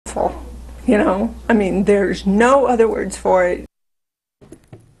awful. You know, I mean, there's no other words for it.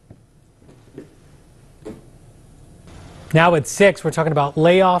 Now at 6, we're talking about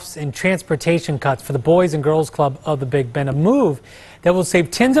layoffs and transportation cuts for the Boys and Girls Club of the Big Bend, a move that will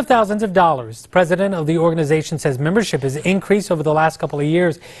save tens of thousands of dollars. The president of the organization says membership has increased over the last couple of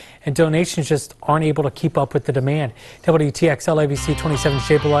years and donations just aren't able to keep up with the demand. WTXL ABC 27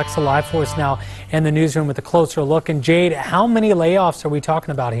 Jade Alexa live for us now in the newsroom with a closer look. And Jade, how many layoffs are we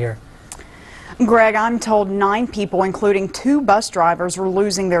talking about here? Greg, I'm told 9 people, including 2 bus drivers, are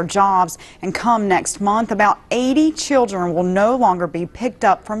losing their jobs. And come next month, about 80 children will no longer be picked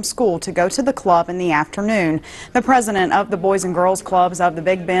up from school to go to the club in the afternoon. The president of the Boys and Girls Clubs of the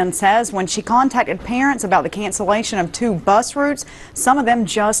Big Bend says when she contacted parents about the cancellation of 2 bus routes, some of them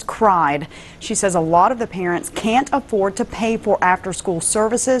just cried. She says a lot of the parents can't afford to pay for after-school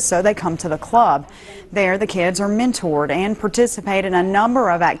services, so they come to the club. There, the kids are mentored and participate in a number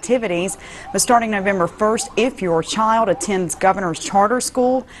of activities. But starting November 1st, if your child attends Governor's Charter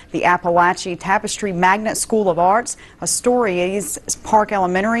School, the Appalachia Tapestry Magnet School of Arts, Astoria's Park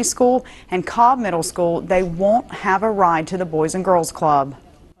Elementary School, and Cobb Middle School, they won't have a ride to the Boys and Girls Club.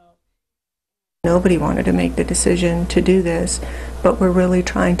 Nobody wanted to make the decision to do this, but we're really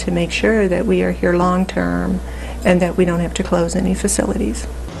trying to make sure that we are here long term and that we don't have to close any facilities.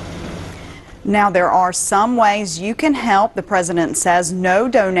 Now, there are some ways you can help. The president says no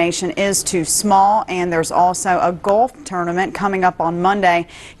donation is too small, and there's also a golf tournament coming up on Monday.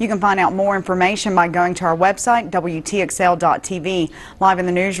 You can find out more information by going to our website, WTXL.tv. Live in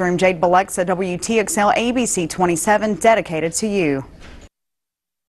the newsroom, Jade Alexa, WTXL ABC 27, dedicated to you.